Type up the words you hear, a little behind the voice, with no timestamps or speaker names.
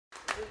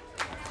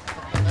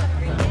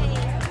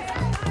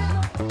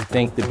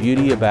think the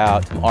beauty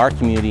about our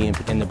community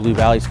in the Blue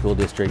Valley School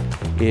District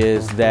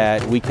is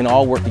that we can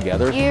all work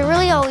together. You're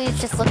really always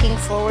just looking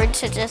forward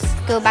to just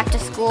go back to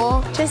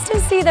school. Just to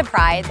see the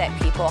pride that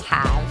people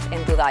have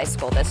in Blue Valley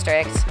School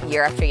District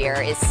year after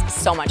year is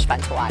so much fun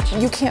to watch.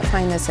 You can't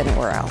find this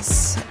anywhere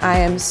else. I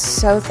am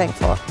so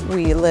thankful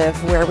we live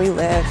where we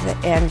live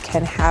and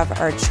can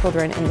have our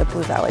children in the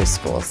Blue Valley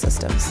school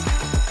systems.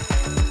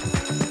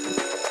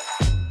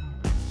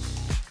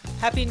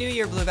 Happy New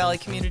Year, Blue Valley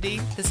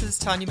community. This is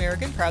Tonya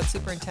Merrigan, proud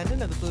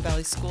superintendent of the Blue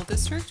Valley School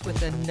District,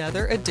 with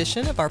another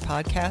edition of our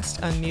podcast,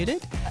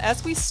 Unmuted.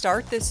 As we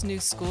start this new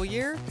school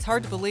year, it's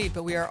hard to believe,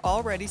 but we are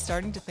already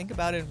starting to think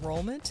about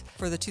enrollment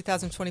for the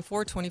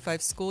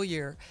 2024-25 school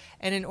year.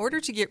 And in order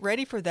to get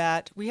ready for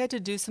that, we had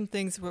to do some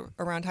things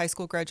around high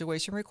school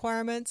graduation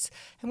requirements,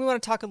 and we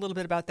want to talk a little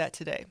bit about that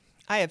today.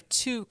 I have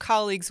two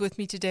colleagues with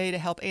me today to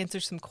help answer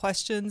some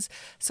questions,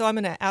 so I'm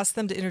going to ask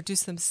them to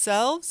introduce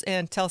themselves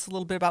and tell us a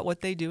little bit about what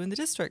they do in the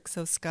district.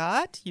 So,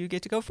 Scott, you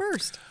get to go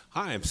first.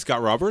 Hi, I'm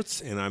Scott Roberts,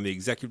 and I'm the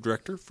Executive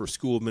Director for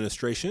School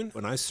Administration.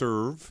 And I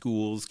serve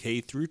schools K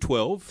through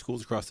 12,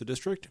 schools across the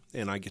district,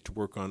 and I get to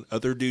work on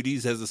other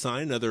duties as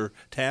assigned, other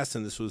tasks,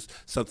 and this was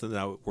something that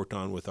I worked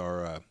on with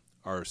our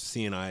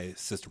CNI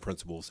assistant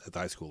principals at the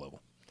high school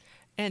level.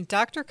 And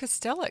Dr.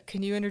 Kastelic,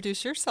 can you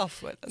introduce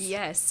yourself with us?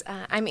 Yes,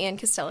 I'm Ann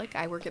Kastelic.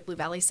 I work at Blue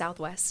Valley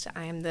Southwest.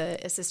 I am the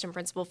assistant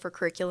principal for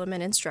curriculum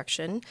and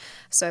instruction.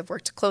 So I've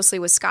worked closely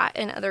with Scott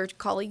and other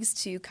colleagues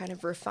to kind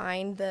of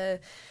refine the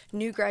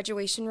new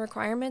graduation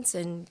requirements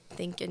and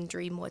think and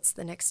dream what's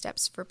the next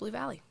steps for Blue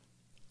Valley.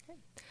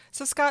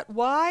 So, Scott,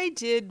 why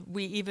did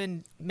we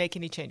even make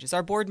any changes?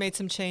 Our board made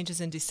some changes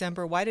in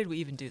December. Why did we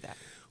even do that?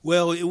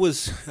 Well, it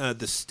was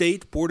the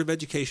State Board of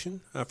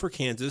Education for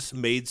Kansas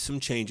made some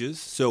changes.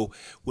 So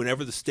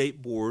whenever the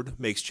state board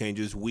makes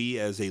changes, we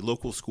as a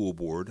local school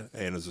board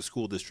and as a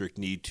school district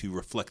need to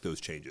reflect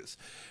those changes.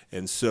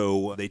 And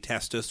so they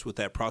tasked us with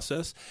that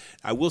process.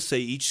 I will say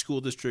each school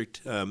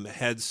district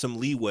had some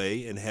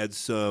leeway and had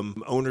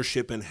some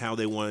ownership in how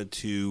they wanted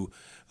to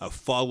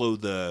follow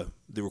the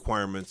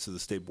requirements of the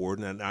state board.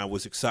 And I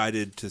was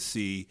excited to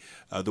see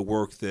the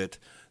work that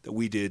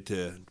we did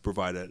to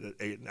provide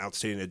an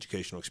outstanding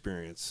educational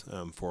experience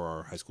for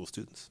our high school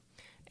students.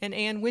 And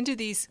Ann, when do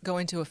these go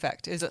into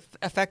effect? Does it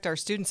affect our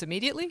students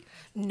immediately?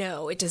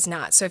 No, it does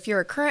not. So if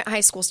you're a current high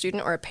school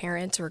student or a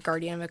parent or a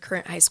guardian of a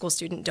current high school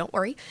student, don't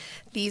worry.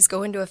 These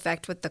go into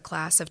effect with the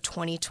class of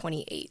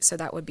 2028. So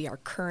that would be our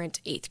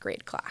current 8th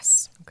grade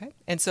class. Okay.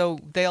 And so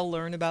they'll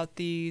learn about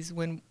these.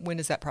 When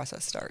does that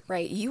process start?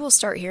 Right. You will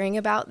start hearing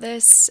about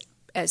this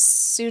as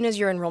soon as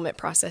your enrollment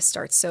process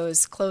starts, so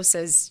as close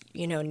as,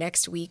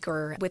 next week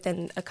or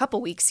within a couple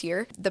weeks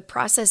here. The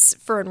process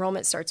for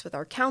enrollment starts with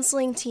our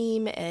counseling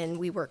team, and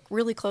we work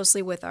really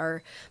closely with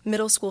our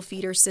middle school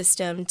feeder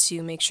system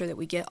to make sure that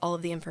we get all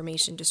of the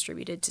information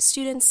distributed to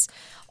students.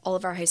 All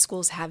of our high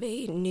schools have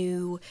a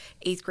new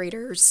 8th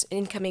graders,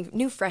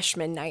 new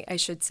freshman night, I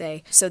should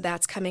say. So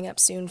that's coming up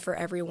soon for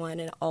everyone,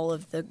 and all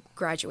of the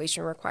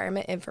graduation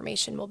requirement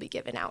information will be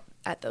given out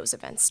at those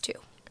events too.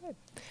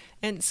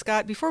 And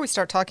Scott, before we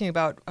start talking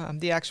about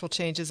the actual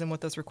changes and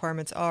what those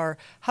requirements are,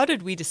 how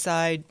did we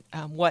decide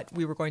what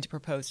we were going to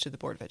propose to the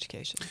Board of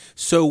Education?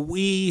 So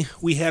we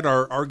had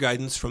our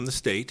guidance from the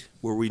state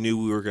where we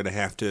knew we were going to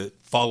have to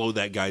follow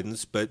that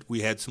guidance, but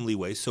we had some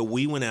leeway. So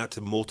we went out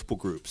to multiple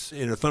groups.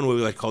 In a fun way,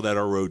 we like to call that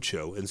our road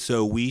show. And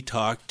so we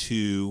talked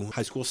to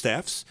high school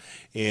staffs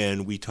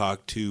and we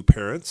talked to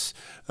parents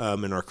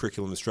in our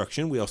curriculum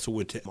instruction. We also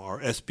went to our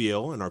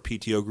SBL and our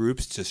PTO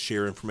groups to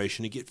share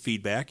information and get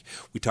feedback.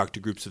 We talked to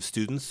groups of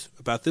students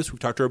about this. We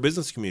talked to our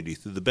business community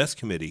through the BEST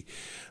committee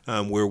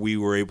where we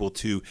were able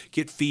to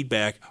get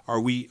feedback. Are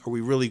we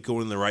really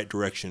going in the right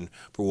direction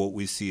for what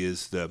we see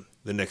as the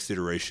next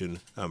iteration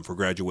for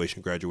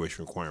graduation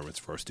requirements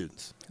for our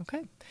students?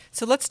 Okay.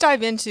 So let's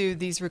dive into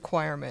these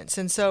requirements.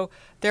 And so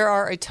there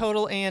are a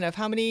total, Ann, of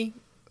how many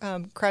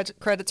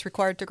credits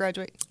required to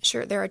graduate?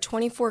 Sure. There are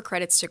 24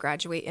 credits to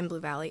graduate in Blue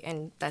Valley,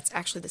 and that's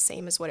actually the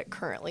same as what it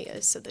currently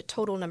is. So the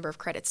total number of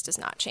credits does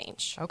not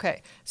change.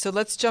 Okay. So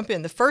let's jump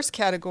in. The first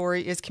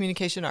category is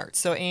communication arts.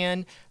 So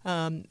Ann,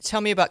 tell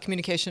me about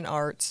communication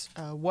arts.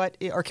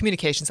 Or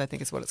communications, I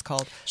think is what it's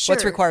called. Sure.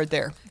 What's required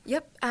there?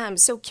 Yep.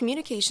 So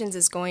communications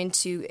is going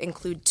to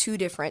include two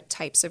different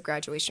types of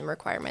graduation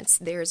requirements.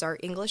 There's our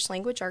English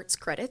language arts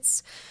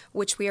credits,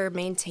 which we are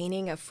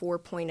maintaining a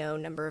 4.0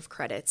 number of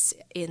credits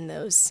in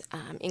those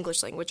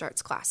English language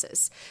arts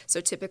classes.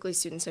 So typically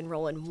students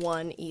enroll in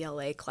one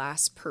ELA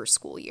class per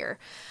school year.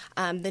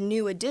 The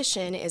new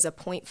addition is a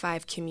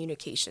 0.5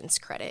 communications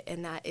credit,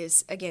 and that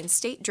is, again,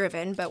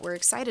 state-driven, but we're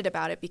excited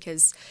about it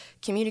because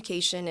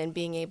communication and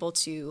being able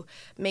to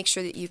make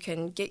sure that you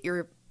can get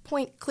your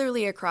point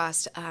clearly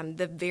across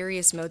the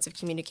various modes of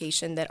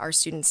communication that our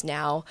students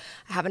now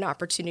have an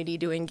opportunity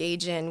to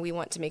engage in. We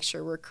want to make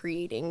sure we're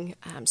creating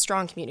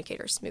strong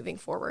communicators moving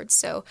forward.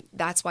 So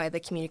that's why the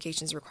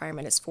communications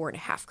requirement is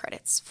 4.5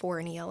 credits, 4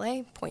 in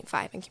ELA,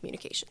 0.5 in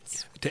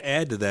communications. To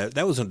add to that,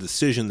 that was a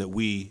decision that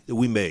we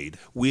made.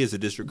 We as a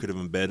district could have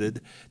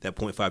embedded that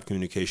 0.5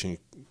 communication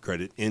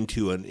credit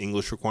into an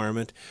English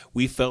requirement.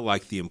 We felt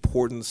like the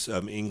importance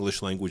of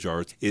English language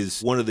arts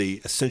is one of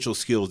the essential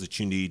skills that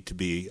you need to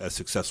be a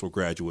successful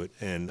graduate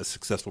and a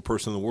successful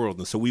person in the world.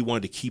 And so we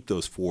wanted to keep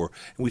those 4.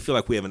 And we feel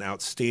like we have an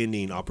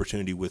outstanding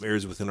opportunity with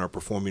areas within our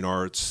performing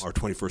arts, our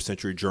 21st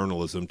century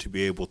journalism, to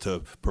be able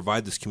to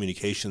provide this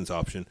communications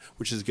option,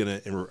 which is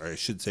going to, I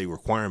should say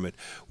requirement,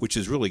 which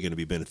is really going to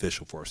be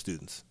beneficial for our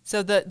students.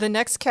 So the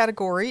next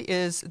category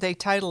is, they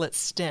title it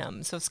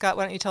STEM. So Scott,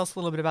 why don't you tell us a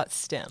little bit about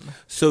STEM?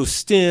 So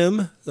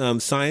STEM,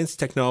 science,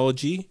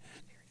 technology,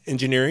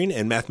 engineering,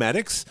 and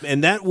mathematics.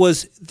 And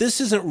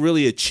this isn't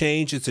really a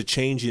change, it's a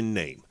change in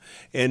name.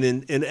 And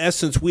in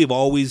essence, we've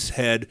always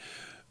had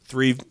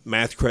 3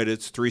 math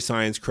credits, 3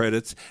 science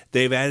credits.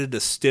 They've added a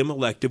STEM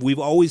elective. We've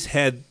always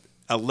had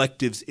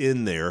electives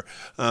in there.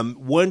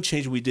 One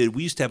change we did,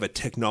 we used to have a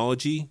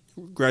technology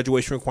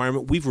graduation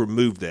requirement. We've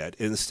removed that,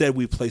 and instead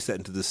we placed that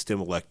into the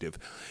STEM elective.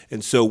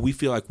 And so we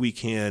feel like we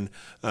can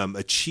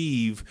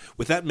achieve,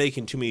 without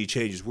making too many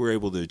changes, we're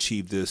able to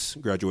achieve this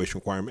graduation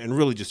requirement and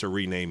really just a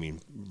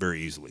renaming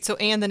very easily. So,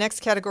 Anne, the next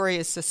category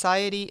is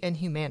society and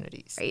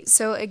humanities. Right.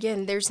 So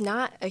again, there's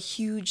not a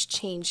huge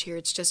change here.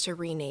 It's just a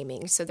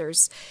renaming. So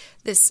there's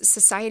this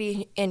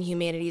society and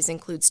humanities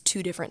includes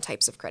 2 different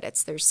types of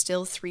credits. There's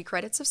still 3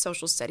 credits of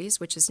social studies,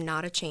 which is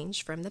not a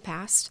change from the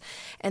past,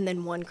 and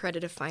then 1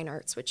 credit of fine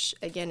arts, which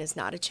again is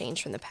not a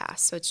change from the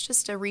past. So it's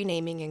just a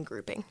renaming and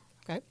grouping.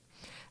 Okay.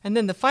 And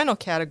then the final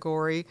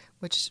category,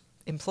 which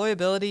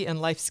employability and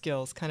life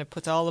skills, kind of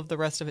puts all of the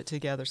rest of it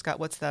together.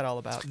 Scott, what's that all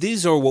about?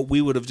 These are what we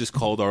would have just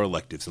called our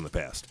electives in the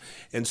past.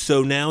 And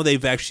so now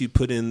they've actually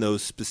put in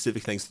those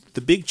specific things.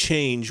 The big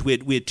change, we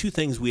had 2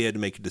 things we had to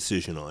make a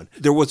decision on.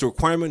 There was a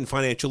requirement in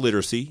financial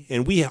literacy,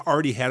 and we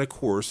already had a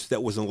course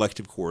that was an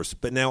elective course,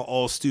 but now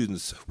all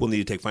students will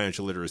need to take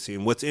financial literacy.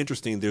 And what's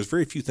interesting, there's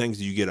very few things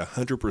that you get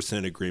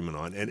 100% agreement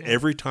on. And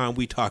every time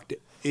we talk to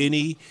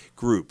any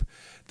group,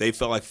 they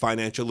felt like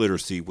financial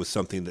literacy was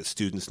something that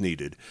students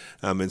needed.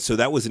 And so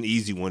that was an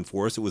easy one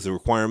for us. It was a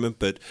requirement,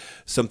 but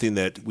something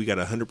that we got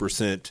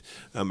 100%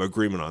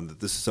 agreement on, that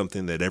this is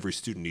something that every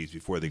student needs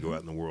before they go out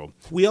in the world.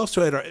 We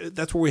also had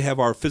that's where we have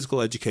our physical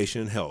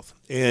education and health.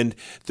 And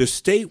the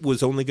state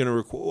was only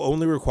going to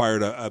only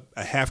required a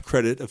half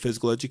credit of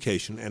physical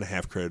education and a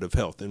half credit of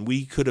health. And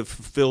we could have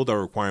fulfilled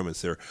our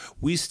requirements there.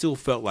 We still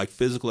felt like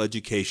physical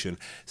education,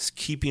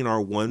 keeping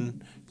our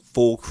 1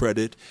 full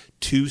credit,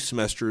 2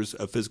 semesters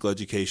of physical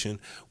education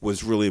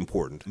was really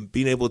important.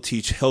 Being able to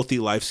teach healthy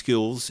life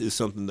skills is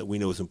something that we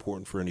know is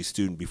important for any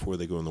student before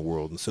they go in the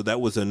world. And so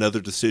that was another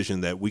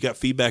decision that we got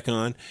feedback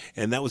on,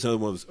 and that was another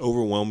one that was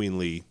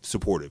overwhelmingly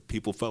supportive.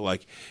 People felt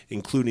like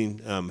including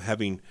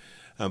having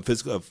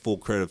full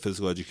credit of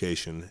physical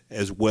education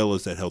as well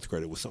as that health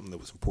credit was something that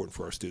was important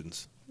for our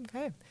students.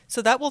 Okay.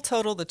 So that will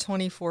total the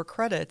 24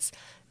 credits.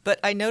 But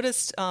I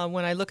noticed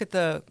when I look at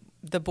the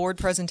board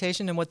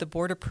presentation and what the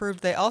board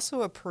approved, they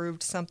also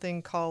approved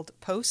something called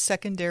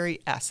post-secondary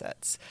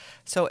assets.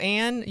 So,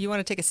 Anne, you want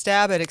to take a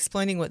stab at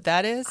explaining what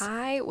that is?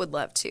 I would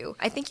love to.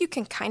 I think you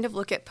can kind of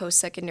look at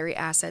post-secondary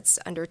assets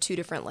under 2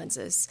 different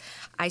lenses.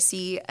 I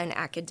see an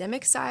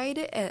academic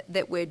side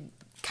that would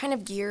kind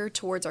of gear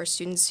towards our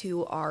students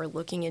who are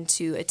looking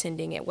into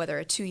attending it, whether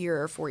a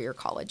 2-year or 4-year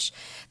college.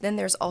 Then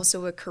there's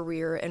also a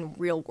career and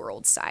real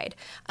world side,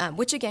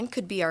 which again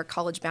could be our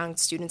college-bound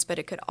students, but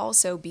it could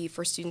also be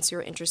for students who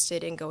are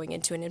interested in going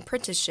into an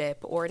apprenticeship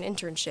or an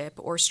internship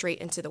or straight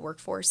into the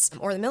workforce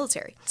or the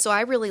military. So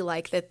I really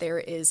like that there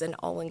is an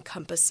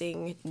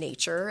all-encompassing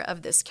nature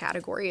of this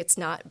category. It's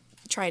not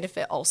trying to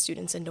fit all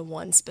students into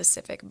one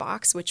specific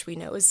box, which we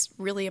know is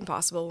really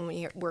impossible when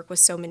we work with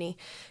so many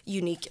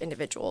unique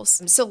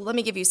individuals. So let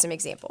me give you some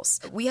examples.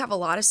 We have a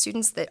lot of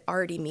students that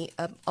already meet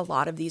a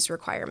lot of these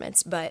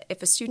requirements, but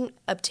if a student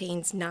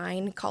obtains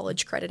 9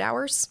 college credit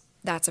hours,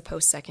 that's a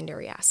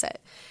post-secondary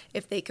asset.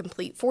 If they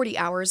complete 40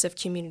 hours of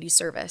community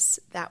service,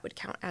 that would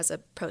count as a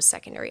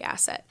post-secondary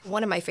asset.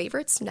 One of my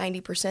favorites,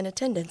 90%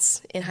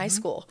 attendance in high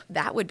school,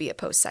 that would be a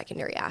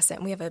post-secondary asset.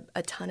 And we have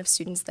a ton of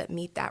students that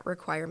meet that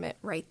requirement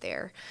right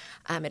there.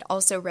 It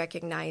also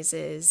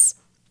recognizes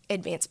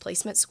advanced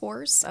placement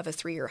scores of a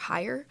 3 or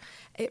higher.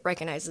 It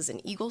recognizes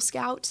an Eagle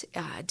Scout,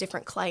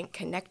 different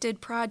client-connected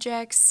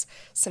projects,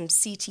 some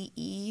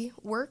CTE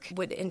work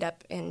would end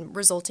up in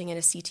resulting in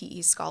a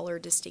CTE Scholar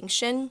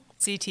distinction.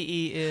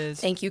 CTE is?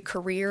 Thank you,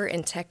 Career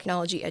and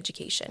Technology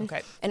Education.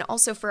 Okay. And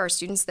also for our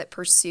students that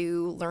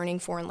pursue learning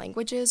foreign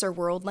languages or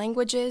world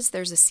languages,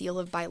 there's a seal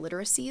of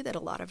biliteracy that a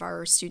lot of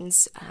our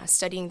students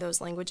studying those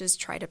languages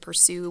try to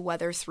pursue,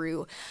 whether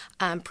through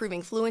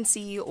proving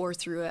fluency or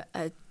through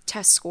a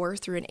test score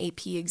through an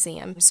AP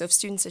exam. So if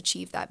students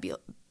achieve that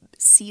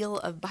seal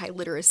of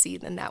biliteracy,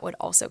 then that would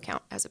also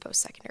count as a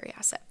post-secondary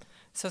asset.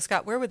 So,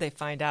 Scott, where would they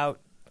find out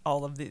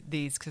all of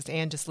these? Because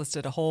Ann just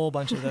listed a whole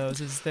bunch of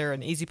those. Is there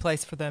an easy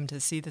place for them to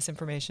see this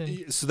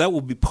information? So that will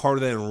be part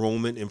of that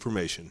enrollment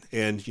information.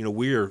 And,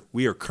 we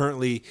are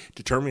currently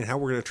determining how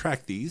we're going to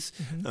track these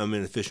in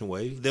an efficient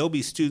way. There'll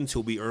be students who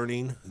will be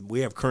earning,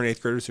 we have current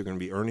 8th graders who are going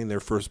to be earning their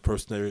first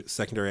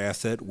secondary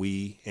asset,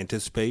 we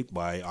anticipate,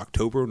 by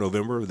October,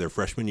 November of their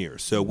freshman year.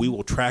 So we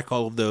will track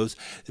all of those,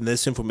 and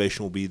this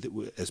information will be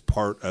as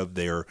part of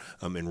their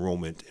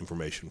enrollment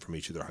information from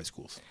each of their high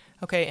schools.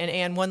 Okay, and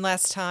Ann, one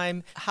last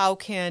time, how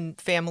can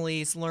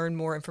families learn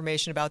more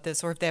information about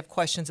this, or if they have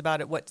questions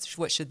about it, what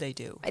should they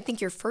do? I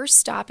think your first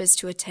stop is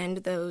to attend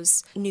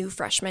those new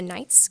freshman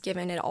nights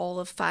given at all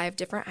of 5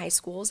 different high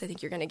schools. I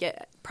think you're going to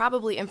get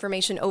probably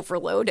information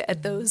overload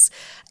at those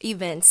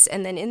events.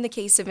 And then in the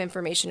case of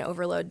information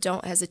overload,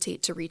 don't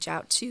hesitate to reach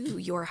out to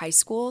your high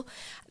school.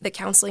 The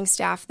counseling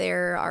staff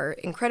there are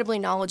incredibly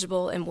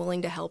knowledgeable and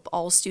willing to help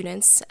all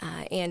students,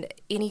 and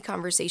any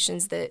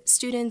conversations that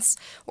students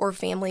or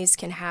families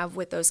can have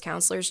with those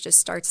counselors just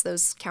starts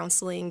those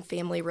counseling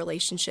family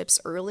relationships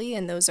early,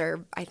 and those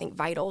are, I think,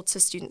 vital to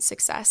student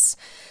success.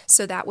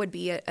 So that would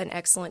be an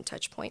excellent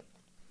touch point.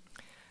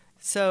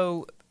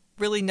 So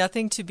really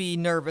nothing to be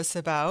nervous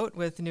about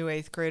with new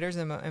 8th graders.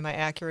 Am I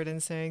accurate in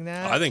saying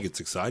that? I think it's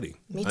exciting.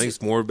 Me too. I think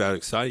it's more about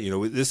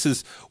exciting. This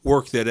is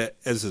work that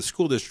as a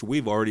school district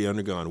we've already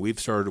undergone. We've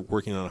started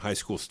working on a high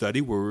school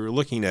study where we were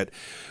looking at,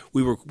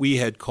 we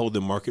had called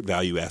them market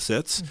value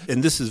assets,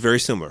 and this is very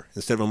similar.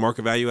 Instead of a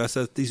market value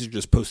asset, these are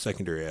just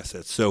post-secondary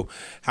assets. So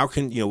how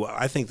can,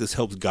 I think this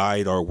helps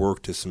guide our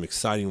work to some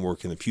exciting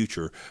work in the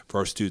future for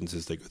our students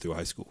as they go through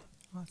high school.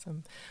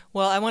 Awesome.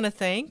 Well, I want to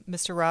thank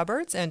Mr.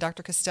 Roberts and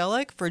Dr.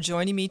 Kastelic for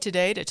joining me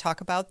today to talk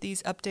about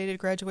these updated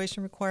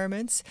graduation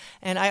requirements.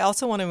 And I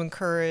also want to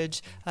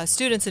encourage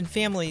students and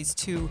families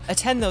to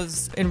attend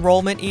those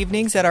enrollment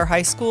evenings at our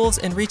high schools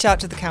and reach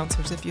out to the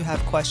counselors if you have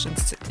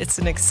questions. It's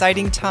an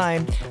exciting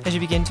time as you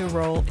begin to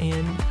enroll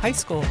in high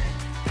school.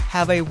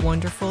 Have a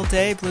wonderful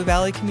day, Blue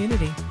Valley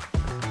community.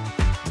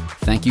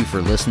 Thank you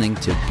for listening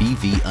to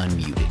BV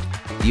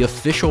Unmuted, the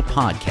official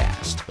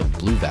podcast of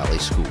Blue Valley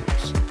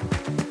Schools.